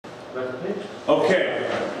Okay,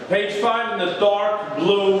 page 5 in the dark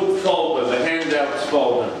blue folder, the handouts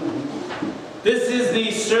folder. This is the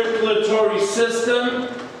circulatory system.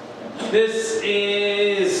 This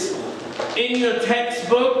is in your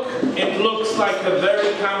textbook. It looks like a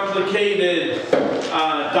very complicated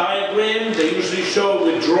diagram. They usually show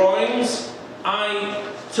it with drawings. I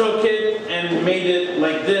took it and made it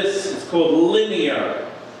like this. It's called linear.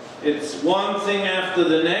 It's one thing after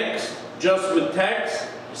the next, just with text.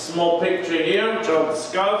 A small picture here, which I'll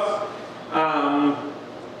discuss.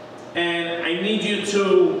 And I need you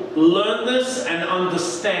to learn this and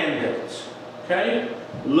understand it. Okay?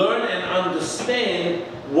 Learn and understand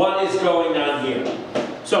what is going on here.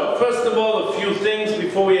 So, first of all, a few things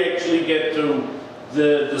before we actually get to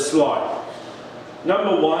the slide.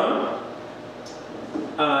 Number one,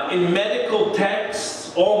 in medical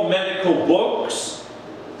texts or medical books,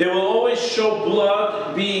 they will always show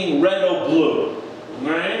blood being red or blue.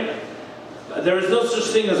 Right? There is no such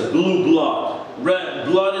thing as blue blood. Red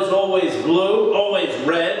blood is always blue, always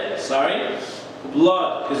red, sorry.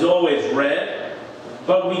 Blood is always red,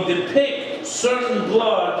 but we depict certain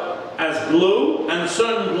blood as blue and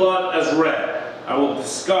certain blood as red. I will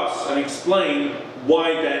discuss and explain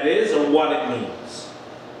why that is and what it means.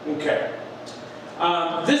 Okay.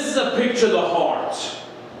 This is a picture of the heart.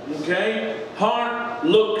 Okay? Heart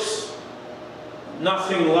looks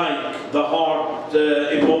nothing like the heart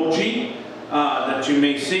emoji that you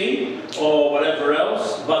may see, or whatever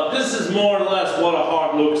else, but this is more or less what a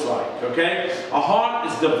heart looks like, okay? A heart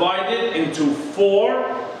is divided into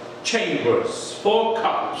 4 chambers, 4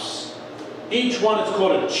 cups. Each one is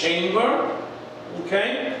called a chamber,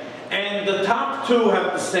 okay? And the top 2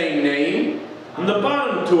 have the same name, and the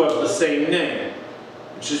bottom 2 have the same name,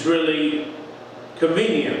 which is really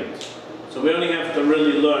convenient. So we only have to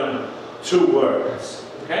really learn 2 words,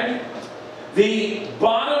 okay? The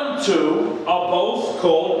bottom 2 are both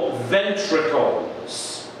called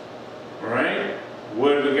ventricles. Alright?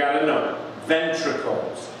 Word we gotta know.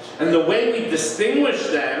 Ventricles. And the way we distinguish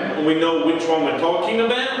them, and we know which one we're talking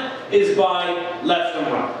about, is by left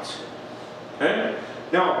and right. Okay?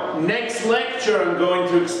 Now, next lecture I'm going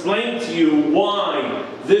to explain to you why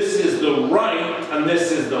this is the right and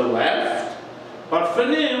this is the left. But for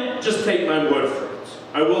now, just take my word for it.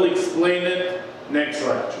 I will explain it next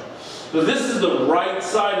lecture. So this is the right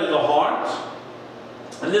side of the heart,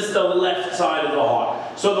 and this is the left side of the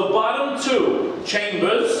heart. So the bottom 2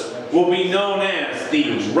 chambers will be known as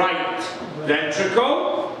the right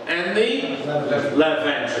ventricle and the left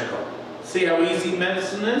ventricle. See how easy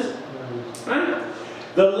medicine is? Right?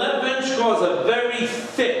 The left ventricle has a very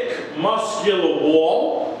thick muscular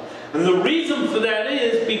wall, and the reason for that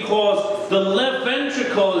is because the left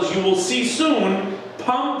ventricle, as you will see soon,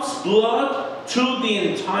 pumps blood to the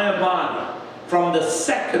entire body. From the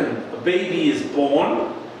second a baby is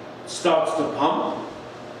born, starts to pump,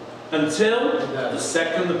 until the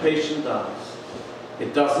second the patient dies.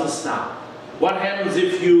 It doesn't stop. What happens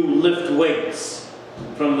if you lift weights?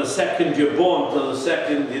 From the second you're born to the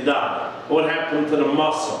second you die. What happened to the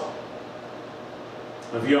muscle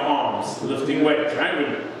of your arms, lifting weights,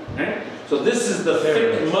 right? Okay? So this is the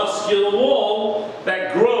thick muscular wall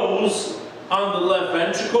that grows on the left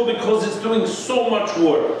ventricle because it's doing so much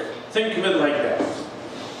work. Think of it like that.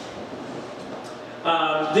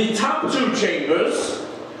 The top 2 chambers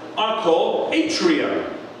are called atrium.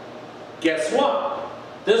 Guess what?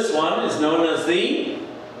 This one is known as the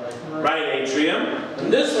right atrium,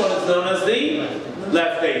 and this one is known as the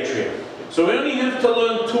left atrium. So we only have to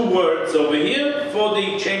learn 2 words over here for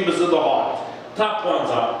the chambers of the heart. Top ones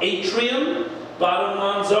are atrium, bottom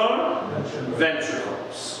ones are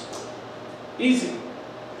ventricles. Easy.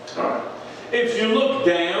 Alright. If you look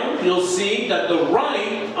down, you'll see that the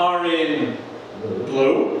right are in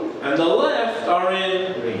blue and the left are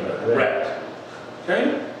in red.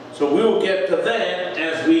 Okay? So we will get to that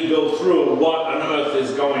as we go through what on earth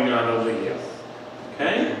is going on over here.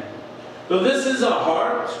 Okay? So this is a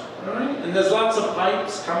heart, alright? And there's lots of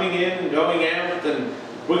pipes coming in and going out, and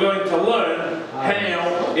we're going to learn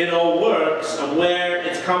how it all works and where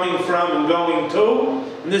it's coming from and going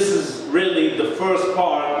to. And this is really the first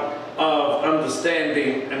part of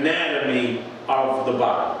understanding anatomy of the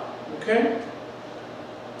body. Okay?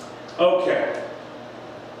 Okay.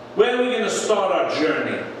 Where are we going to start our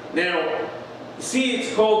journey? Now, see,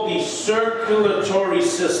 it's called the circulatory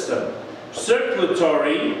system.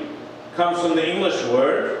 Circulatory comes from the English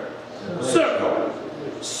word circle.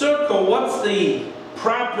 Circle, what's the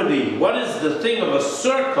property? What is the thing of a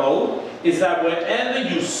circle? Is that wherever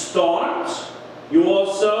you start, you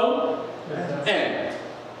also end.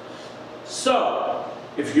 So,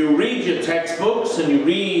 if you read your textbooks and you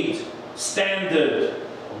read standard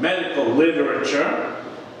medical literature,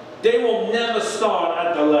 they will never start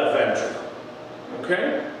at the left ventricle,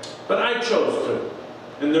 okay? But I chose to.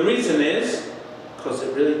 And the reason is, because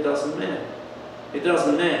it really doesn't matter. It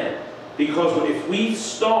doesn't matter. Because if we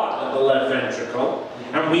start at the left ventricle,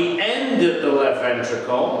 and we end at the left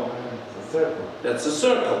ventricle, that's a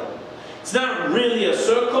circle. It's not really a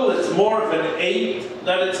circle, it's more of an 8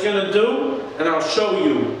 that it's going to do, and I'll show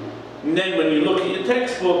you. And then when you look at your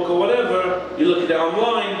textbook or whatever, you look at it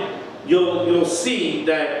online, you'll see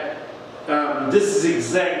that this is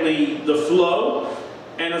exactly the flow.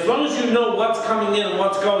 And as long as you know what's coming in and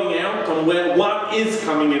what's going out, and what is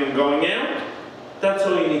coming in and going out, that's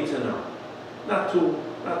all you need to know. Not too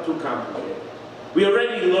complicated. We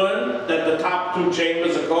already learned that the top 2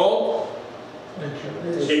 chambers are called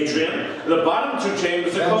atrium. The bottom 2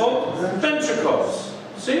 chambers are called ventricles.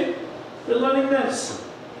 See? We're learning medicine.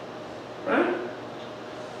 Right?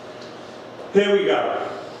 Here we go.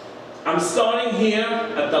 I'm starting here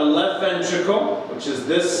at the left ventricle, which is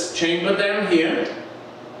this chamber down here.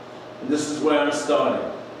 And this is where I'm starting.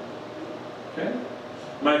 Okay?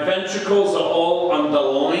 My ventricles are all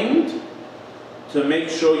underlined to make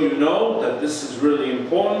sure you know that this is really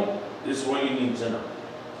important. This is what you need to know.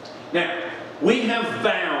 Now, we have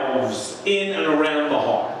valves in and around the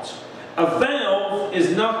heart. A valve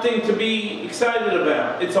is nothing to be excited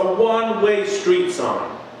about. It's a one-way street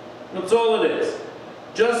sign. That's all it is.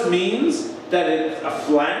 Just means that it's a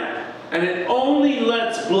flap and it only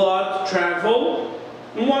lets blood travel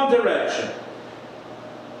in one direction.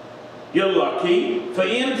 You're lucky. For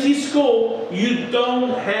EMT school, you don't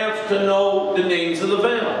have to know the names of the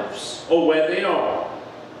valves or where they are.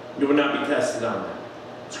 You will not be tested on that.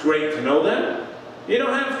 It's great to know that. You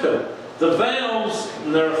don't have to. The valves,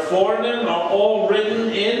 and there are 4 of them, are all written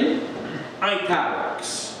in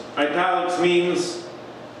italics. Italics means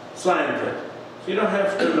slanted. So you don't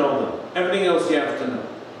have to know them. Everything else you have to know.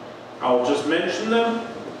 I'll just mention them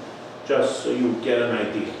just so you get an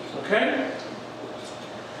idea. Okay?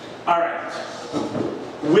 All right.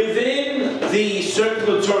 Within the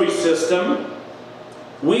circulatory system,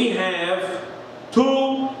 we have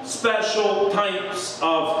 2 special types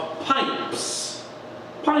of pipes.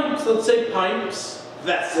 Pipes, let's say pipes,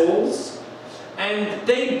 vessels, and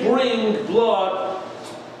they bring blood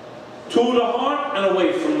to the heart and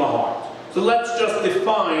away from the heart. So let's just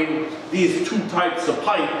define these 2 types of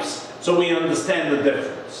pipes so we understand the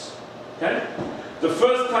difference. Okay? The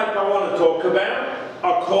first type I want to talk about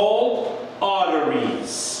are called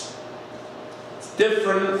arteries. It's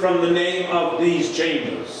different from the name of these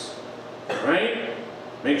chambers. Right?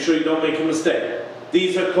 Make sure you don't make a mistake.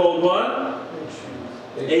 These are called what?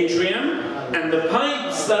 Atrium. And the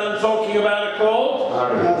pipes that I'm talking about are called?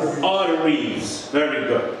 Arteries. Very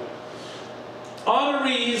good.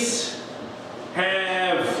 Arteries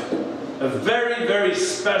have a very, very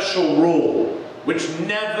special rule which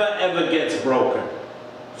never ever gets broken.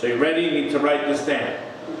 So you ready? You need to write this down.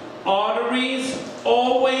 Arteries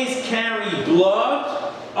always carry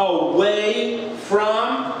blood away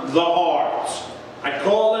from the heart. I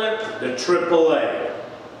call it the AAA.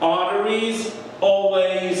 Arteries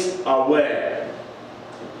always away.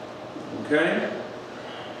 Okay?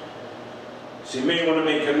 So you may want to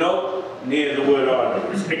make a note near the word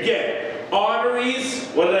arteries. Again, arteries,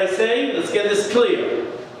 what did I say? Let's get this clear.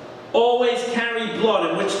 Always carry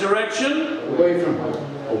blood in which direction? Away from the heart.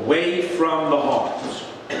 Away from the heart.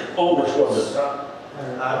 Always.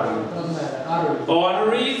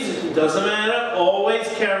 Arteries, doesn't matter, always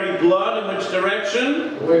carry blood in which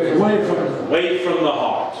direction? Away from the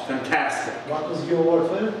heart. Fantastic. What was your word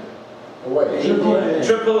for it? Away. AAA.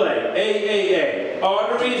 AAA.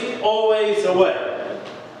 Arteries always away.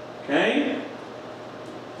 Okay?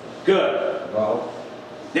 Good. Well.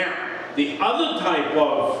 Now, the other type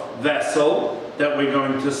of vessel that we're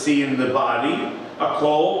going to see in the body are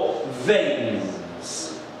called veins.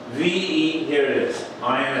 V-E, here it is,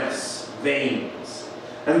 I-N-S, veins.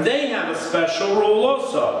 And they have a special rule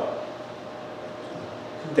also.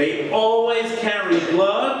 They always carry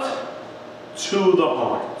blood to the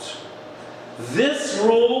heart. This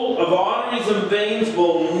rule of arteries and veins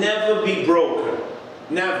will never be broken.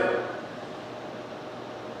 Never.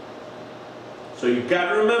 So you've got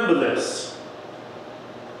to remember this.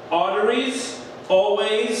 Arteries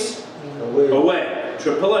always away. AAA.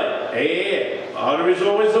 AAA. Arteries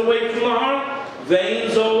always away from the heart.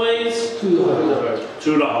 Veins always to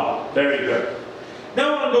the heart. Very good.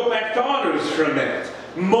 Now I want to go back to arteries for a minute.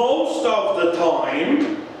 Most of the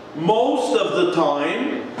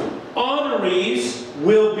time, arteries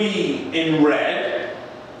will be in red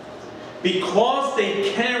because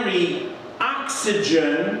they carry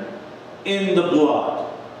oxygen in the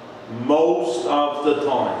blood most of the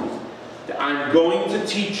time. I'm going to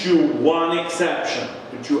teach you one exception,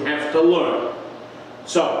 which you have to learn.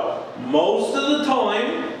 So, most of the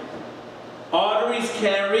time, arteries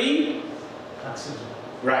carry Oxygen.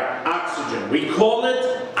 right, oxygen. We call it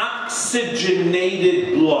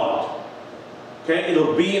oxygenated blood. Okay,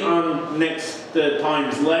 it'll be on next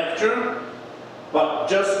time's lecture. But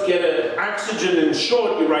just get an oxygen in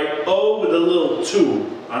short, you write O with a little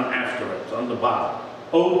 2 on after it, on the bottom.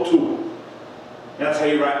 O2. That's how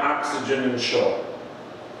you write oxygen in short.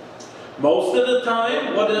 Most of the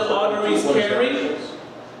time, what do arteries carry?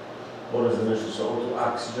 What is the initial? So O2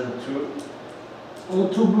 oxygen 2?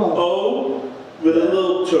 O2 blood. O with a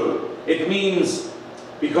little 2. It means,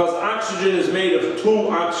 because oxygen is made of 2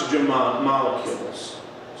 oxygen molecules.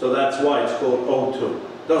 So that's why it's called O2.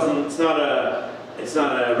 It's not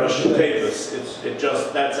a Russian paper.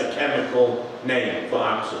 That's a chemical name for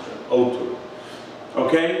oxygen, O2.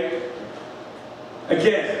 Okay?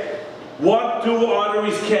 Again, what do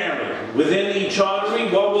arteries carry? Within each artery,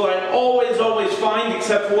 what will I always find,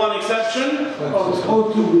 except for one exception? Oh, it's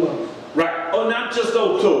O2 blood. Right. Oh, not just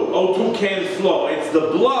O2. O2 can't flow. It's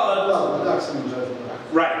the blood. Blood, oxygen.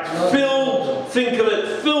 Right. Filled, think of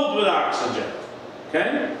it, filled with oxygen.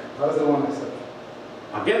 Okay? That's the one exception.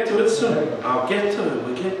 I'll get to it soon. I'll get to it.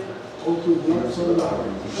 We'll get to it. O2 blood, so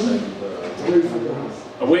away from the house.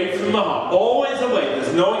 Away from the heart. Always away.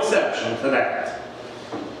 There's no exception to that.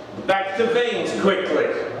 Back to veins quickly.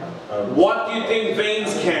 What do you think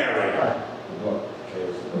veins carry?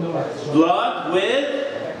 Blood with,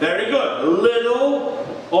 very good, little,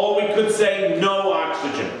 or we could say no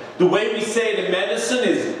oxygen. The way we say it in medicine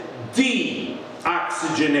is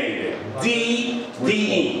deoxygenated.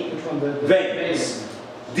 D-E, veins.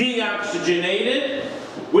 Deoxygenated,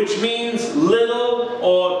 which means little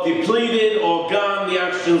or depleted or gone, the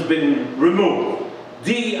oxygen's been removed.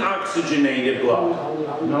 Deoxygenated blood.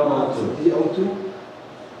 No, O2. The O2?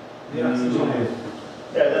 The oxygen.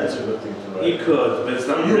 Yeah, that's a good thing to write. You could, but it's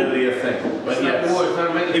not really a thing. But yes,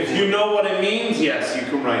 if you know what it means, yes, you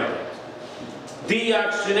can write it.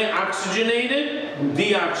 Oxygenated,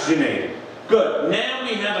 deoxygenated. Good. Now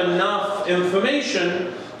we have enough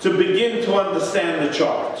information to begin to understand the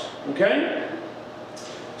chart. Okay?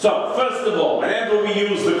 So, first of all, whenever we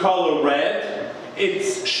use the color red,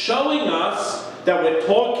 it's showing us that we're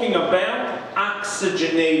talking about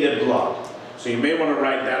oxygenated blood. So you may want to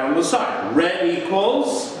write that on the side. Red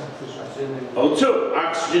equals O2,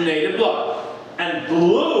 oxygenated blood. And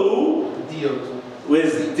blue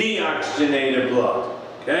is deoxygenated blood.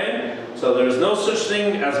 Okay? So there's no such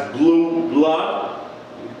thing as blue blood.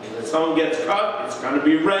 If someone gets cut, it's going to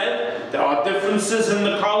be red. There are differences in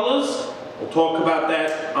the colors. We'll talk about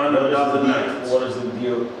that on another night. What is the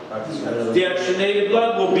deoxygenated? Deoxygenated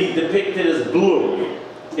blood will be depicted as blue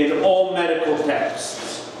in all medical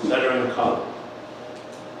texts that are in color.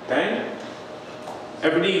 Okay?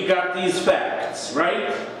 Everybody got these facts,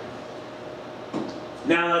 right?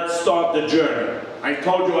 Now let's start the journey. I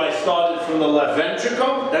told you I started from the left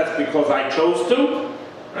ventricle. That's because I chose to,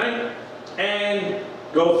 right? And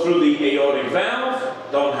go through the aortic valve,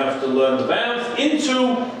 don't have to learn the valves,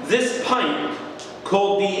 into this pipe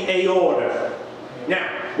called the aorta. Now,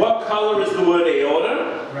 what color is the word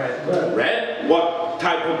aorta? Red. Red. What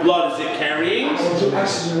type of blood is it carrying?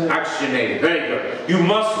 Oxygenated. Oxygenated. Very good. You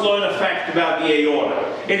must learn a fact about the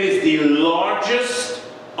aorta. It is the largest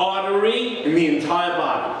artery in the entire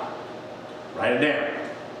body. Write it down.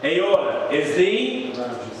 Aorta is the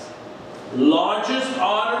largest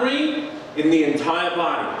artery in the entire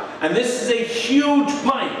body. And this is a huge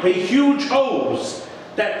pipe, a huge hose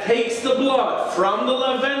that takes the blood from the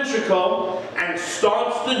left ventricle and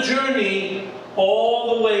starts the journey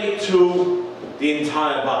all the way to the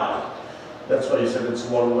entire body. That's why you said it's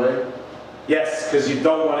one way? Yes, because you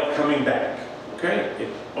don't want it coming back. Okay? It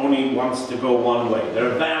only wants to go one way. There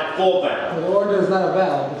are four valves. The aorta is not a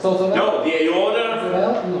valve. It's also a valve. No, the aorta, Is it a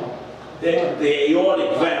valve? No. the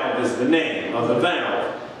aortic valve is the name of the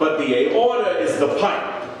valve, but the aorta is the pipe.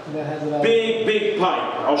 That has a valve. Big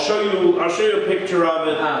pipe. I'll show you a picture of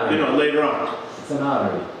it, later on. It's an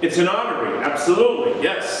artery. It's an artery, absolutely,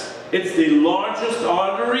 yes. It's the largest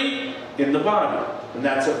artery in the body, and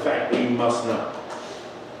that's a fact that you must know.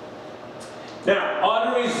 Now,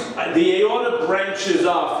 arteries, the aorta branches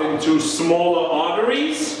off into smaller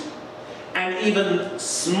arteries, and even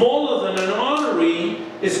smaller than an artery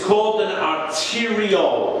is called an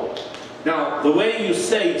arteriole. Now, the way you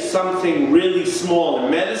say something really small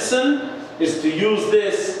in medicine is to use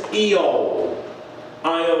this eole.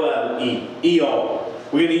 I-O-L-E, eole.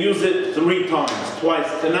 We're going to use it 3 times,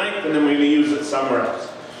 twice tonight, and then we're going to use it somewhere else.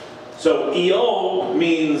 So EO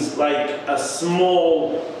means like a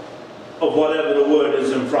small of whatever the word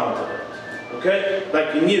is in front of it. Okay?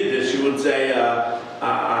 Like in Yiddish, you would say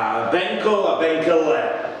benkel, a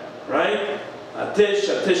benkele, right? A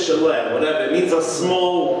tishale, whatever. It means a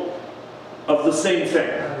small of the same thing.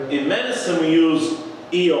 In medicine, we use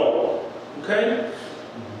EO. Okay?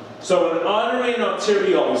 So an artery and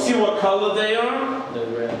arteriole, you see what color they are? They're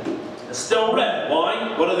red. It's still red.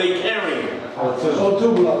 Why? What are they carrying?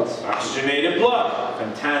 O2 bloods. Oxygenated blood.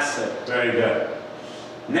 Fantastic. Very good.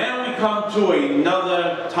 Now we come to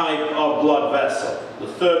another type of blood vessel. The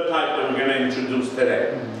third type that we're going to introduce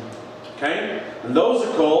today. Okay? And those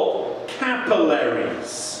are called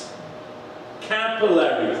capillaries.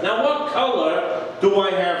 Capillaries. Now what color do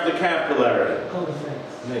I have the capillary?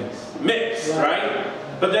 Mixed, right?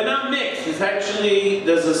 But they're not mixed. It's actually,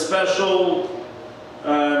 there's a special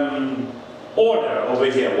order over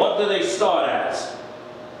here. What do they start as?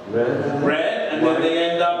 Red. Red, and then they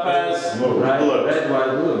end up as blue. Red,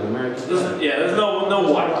 white, blue. American. Yeah, there's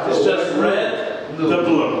no white. It's just red, the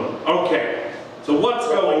blue. Okay. So what's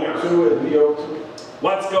going on? O2 and VO2.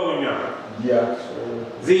 What's going on? Yeah.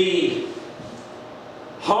 The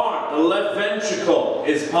heart, the left ventricle,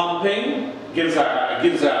 is pumping, gives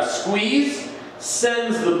a squeeze,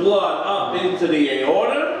 sends the blood up into the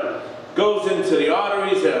aorta, goes into the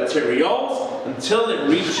arteries and arterioles until it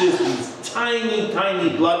reaches these tiny,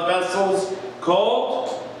 tiny blood vessels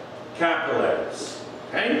called capillaries.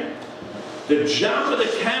 Okay? The job of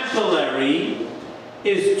the capillary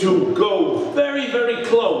is to go very, very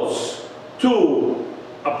close to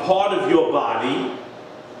a part of your body,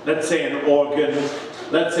 let's say an organ,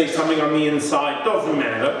 let's say something on the inside, doesn't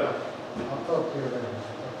matter.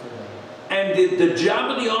 And the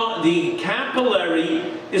job of the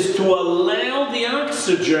capillary is to allow the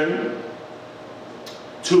oxygen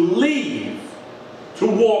to leave, to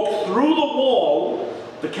walk through the wall.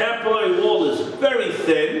 The capillary wall is very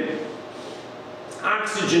thin.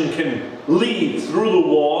 Oxygen can leave through the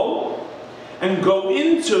wall and go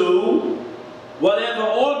into whatever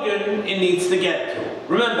organ it needs to get to.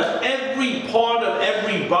 Remember, every part of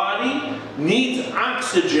every body needs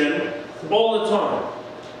oxygen all the time.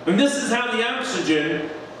 And this is how the oxygen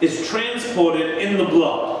is transported in the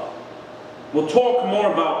blood. We'll talk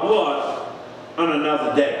more about blood on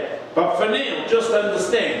another day. But for now, just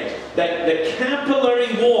understand that the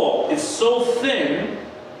capillary wall is so thin,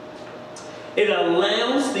 it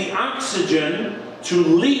allows the oxygen to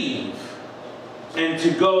leave and to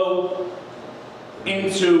go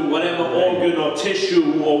into whatever organ or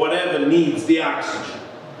tissue or whatever needs the oxygen.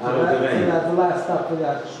 Out of the vein. That's the last stop for the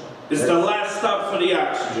oxygen. It's the last stop for the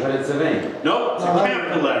oxygen. But it's a vein. No, it's a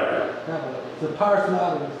capillary. It's a part of the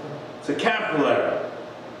arteries. It's a capillary.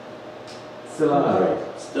 Still an artery.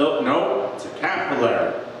 Still, no, it's a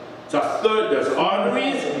capillary. It's a third, there's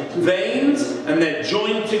arteries, veins, and they're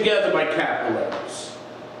joined together by capillaries.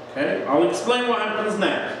 Okay, I'll explain what happens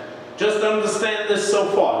next. Just understand this so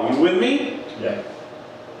far. Are you with me? Yeah.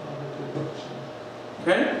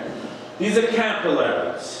 Okay? These are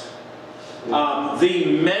capillaries.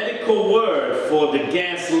 The medical word for the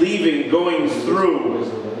gas leaving, going through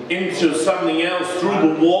into something else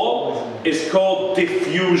through the wall is called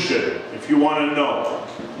diffusion, if you want to know.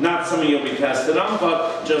 Not something you'll be tested on,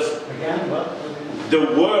 but just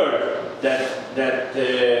the word that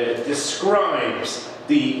describes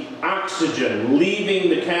the oxygen leaving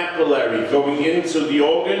the capillary going into the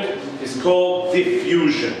organ is called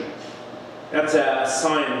diffusion. That's a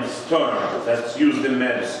science term that's used in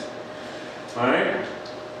medicine. Alright?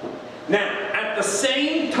 Now, at the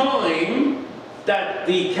same time that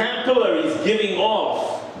the capillary is giving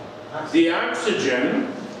off the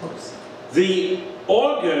oxygen, the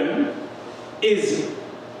organ is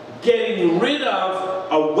getting rid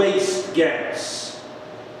of a waste gas.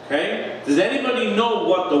 Okay? Does anybody know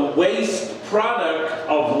what the waste product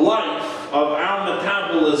of life, of our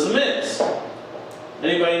metabolism is?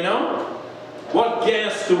 Anybody know? What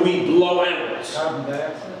gas do we blow out? Carbon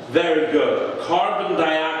dioxide. Very good. Carbon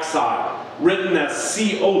dioxide, written as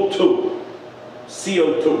CO2.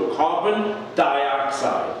 CO2, carbon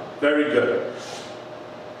dioxide. Very good.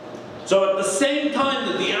 So at the same time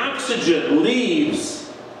that the oxygen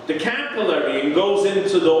leaves the capillary and goes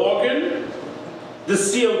into the organ, the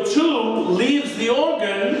CO2 leaves the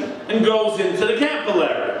organ and goes into the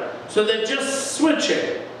capillary. So they're just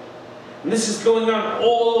switching. And this is going on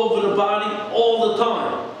all over the body all the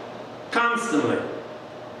time. Constantly.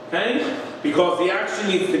 Okay? Because the oxygen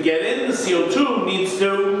needs to get in, the CO2 needs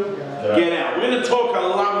to get out. We're going to talk a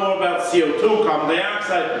lot more about CO2, carbon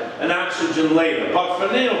dioxide, and oxygen later. But for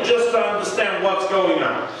now, just to understand what's going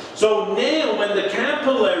on. So now, when the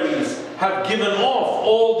capillaries have given off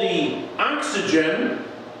all the oxygen,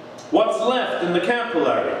 what's left in the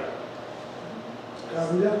capillary?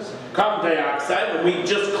 Carbon dioxide. Carbon dioxide, and we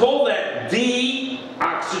just call that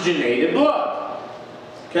deoxygenated blood.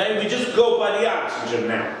 Okay, we just go by the oxygen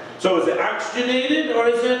now. So is it oxygenated or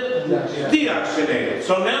is it deoxygenated?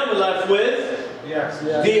 So now we're left with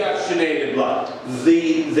deoxygenated blood.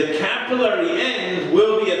 The capillary end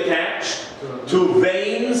will be attached to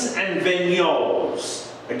veins and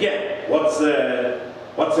venules. Again, what's a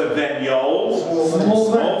venule?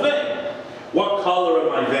 Small vein. What color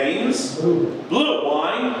are my veins? Blue. Blue.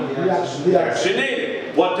 Why?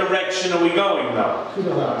 Deoxygenated. What direction are we going though? To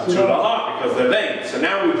the heart. To the heart, because they're veins. So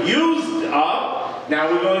now we've used up,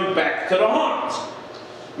 now we're going back to the heart.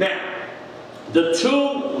 Now, the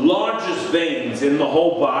two largest veins in the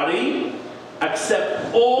whole body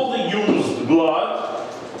accept all the used blood.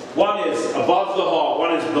 One is above the heart,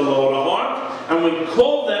 one is below the heart, and we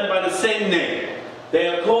call them by the same name. They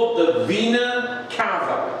are called the vena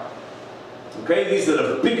cava. Okay, these are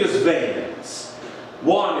the biggest veins.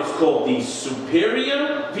 One is called the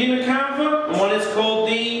superior vena cava, and one is called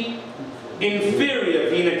the inferior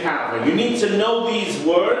vena cava. You need to know these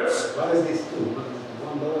words. What is this two?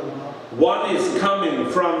 One is coming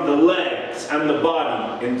from the legs and the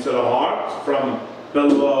body into the heart, from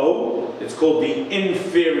below. It's called the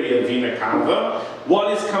inferior vena cava.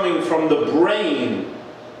 One is coming from the brain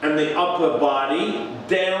and the upper body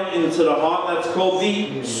down into the heart. That's called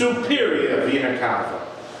the superior vena cava.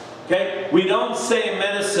 Okay? We don't say in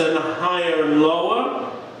medicine higher and lower.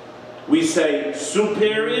 We say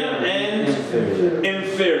superior and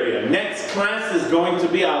inferior. Next class is going to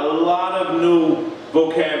be a lot of new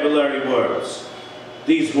vocabulary words.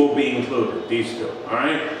 These will be included, these two.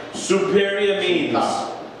 Alright? Superior means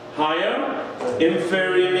higher,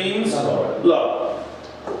 inferior means low.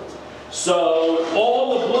 So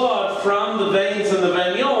all the blood from the veins and the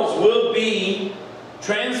venules will be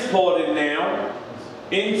transported now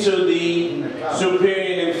into the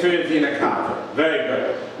superior and inferior vena cava. Very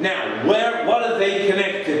good. Now, what are they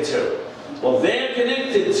connected to? Well, they're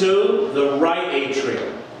connected to the right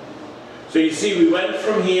atrium. So you see, we went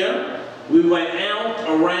from here, we went out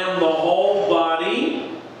around the whole body,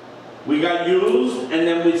 we got used, and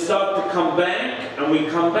then we start to come back, and we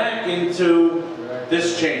come back into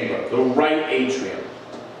this chamber, the right atrium.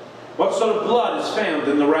 What sort of blood is found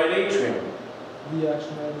in the right atrium?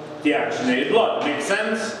 Deoxygenated blood. Makes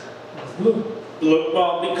sense? Blue. Blue.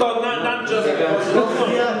 Well, because not just because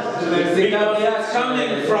it's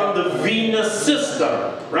coming from the venous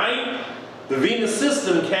system, right? The venous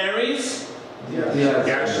system carries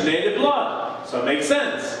deoxygenated blood, so it makes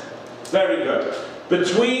sense. Very good.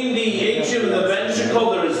 Between the atrium and the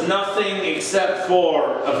ventricle, there is nothing except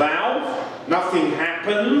for a valve. Nothing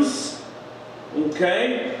happens.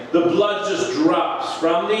 Okay? The blood just drops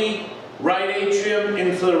from the right atrium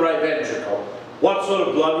into the right ventricle. What sort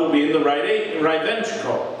of blood will be in the right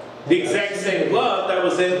ventricle? The exact same blood that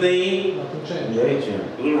was in the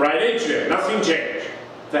right atrium. Nothing changed.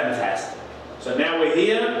 Fantastic. So now we're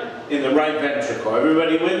here in the right ventricle.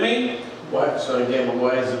 Everybody with me? Why, so again,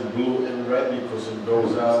 why is it blue and red? Because it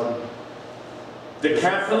goes out. The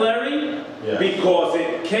capillary? Yeah. Because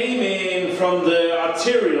it came in from the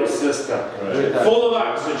arterial system, full of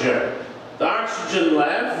oxygen. The oxygen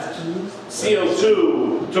left,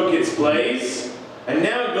 CO2 took its place, and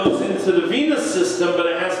now it goes into the venous system, but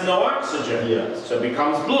it has no oxygen. Yeah. So it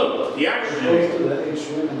becomes blue. The oxygen. Goes to the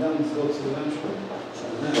atrium and then it goes to the ventricle.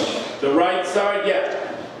 The right side,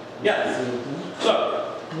 yeah. Yes.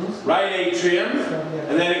 Look, right atrium,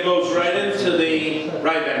 and then it goes right into the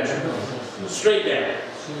right ventricle. Straight down.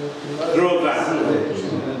 Through a valve.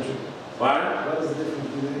 What? What is the difference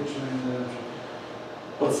between the atrium and the ventricle?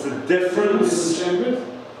 What's the difference? Different chambers?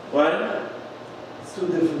 What? It's two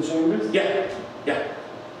different chambers? Yeah.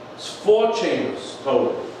 It's 4 chambers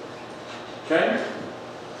total. Okay?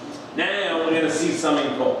 Now we're going to see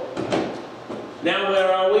something cool. Now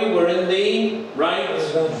where are we? We're in the right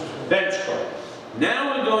ventricle.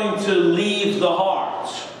 Now we're going to leave the heart.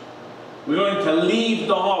 We're going to leave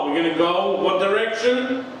the heart. We're going to go what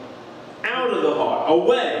direction? Out of the heart.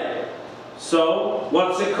 Away. So,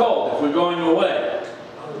 what's it called if we're going away?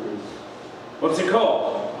 What's it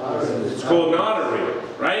called? It's called an artery,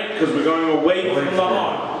 right? Because we're going away from the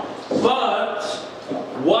heart. But,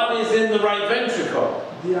 what is in the right ventricle?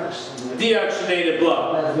 Deoxygenated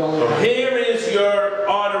blood. So here is is your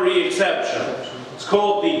artery exception. It's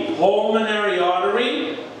called the pulmonary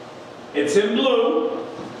artery. It's in blue.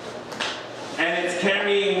 And it's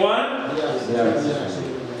carrying what?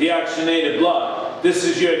 Deoxygenated blood. This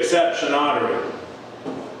is your exception artery.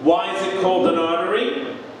 Why is it called an artery?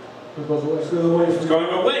 It's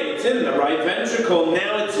going away. It's in the right ventricle.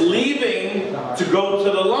 Now it's leaving to go to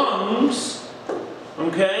the lungs.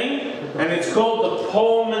 Okay? And it's called the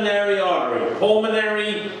pulmonary artery.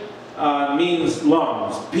 Pulmonary means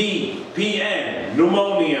lungs. PN,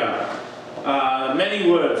 pneumonia. Many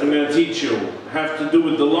words I'm going to teach you have to do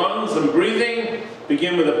with the lungs and breathing.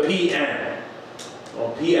 Begin with a PN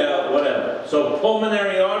or PL, whatever. So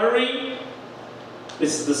pulmonary artery.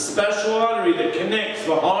 This is the special artery that connects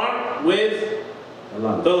the heart with the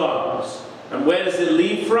lungs. And where does it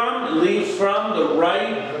leave from? It leaves from the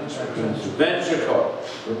right ventricle.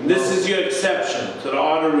 And this is your exception to the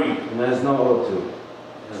artery. And there's no O2.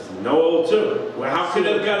 There's no O2. Well, how could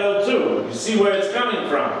it have got O2? You see where it's coming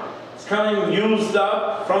from. It's coming used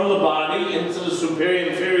up from the body into the superior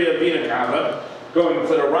inferior vena cava, going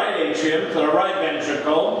to the right atrium, to the right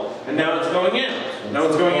ventricle, and now it's going out. Now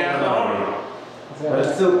it's going out of the heart. But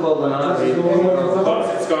it's still called an artery. Because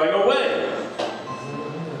it's going away.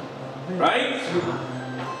 Right?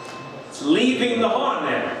 It's leaving the heart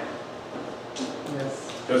now.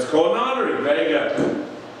 So it's called an artery. Very good.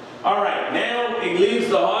 Alright, now it leaves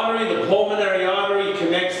the artery. The pulmonary artery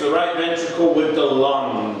connects the right ventricle with the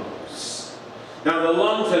lungs. Now the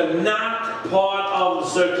lungs are not part of the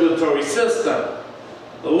circulatory system.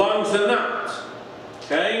 The lungs are not.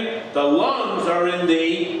 Okay? The lungs are in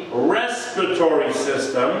the respiratory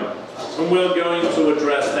system, and we're going to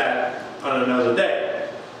address that on another day.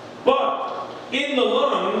 But in the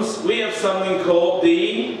lungs, we have something called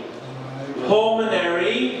the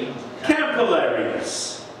pulmonary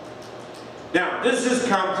capillaries. Now, this is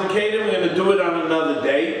complicated. We're going to do it on another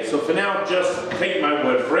day. So for now, just take my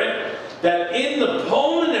word for it, that in the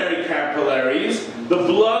pulmonary capillaries, the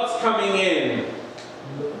blood's coming in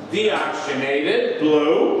deoxygenated,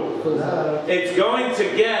 blue. It's going to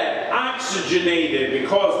get oxygenated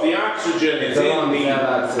because the oxygen is in the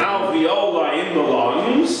alveoli in the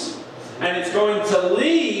lungs, and it's going to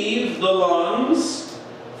leave the lungs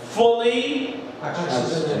fully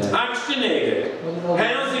oxygenated.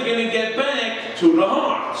 How's it going to get back to the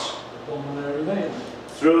heart? Pulmonary vein.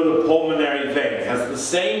 Through the pulmonary vein. It has the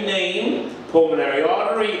same name, pulmonary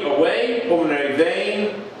artery, away, pulmonary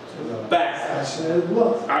vein, back. Oxygenated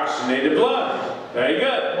blood. Oxygenated blood. Very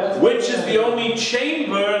good. Which is the only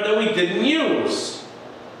chamber that we didn't use.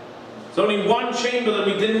 There's only one chamber that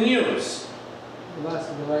we didn't use.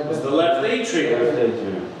 It's the left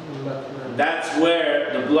atrium. That's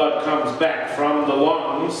where the blood comes back from the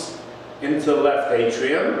lungs into the left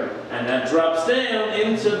atrium, and that drops down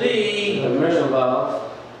into the middle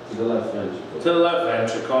valve to the left ventricle. To the left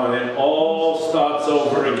ventricle, and it all starts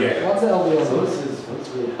over again. What's the alveoli?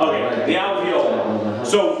 Okay, the alveoli.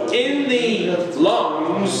 So in the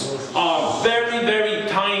lungs are very, very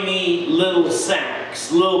tiny little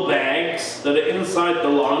sacs, little bags that are inside the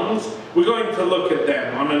lungs. We're going to look at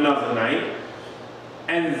them on another night.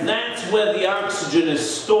 And that's where the oxygen is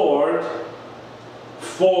stored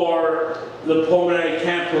for the pulmonary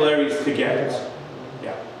capillaries to get.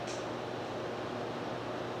 Yeah.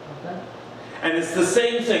 Okay. And it's the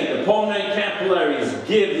same thing. The pulmonary capillaries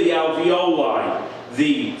give the alveoli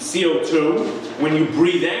the CO2. When you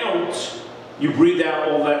breathe out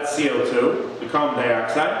all that CO2, the carbon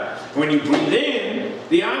dioxide. When you breathe in,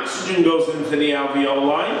 the oxygen goes into the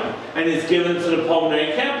alveoli and is given to the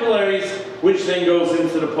pulmonary capillaries, which then goes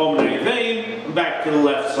into the pulmonary vein and back to the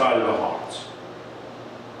left side of the heart.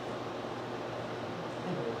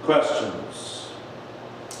 Questions?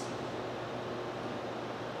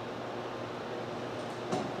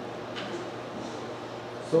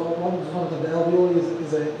 So one of the alveoli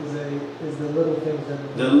is the little things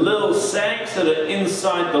that... The little sacs that are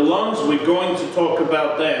inside the lungs, we're going to talk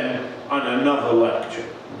about them on another lecture.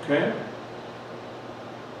 Okay?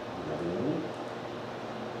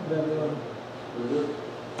 that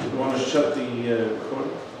You want to shut the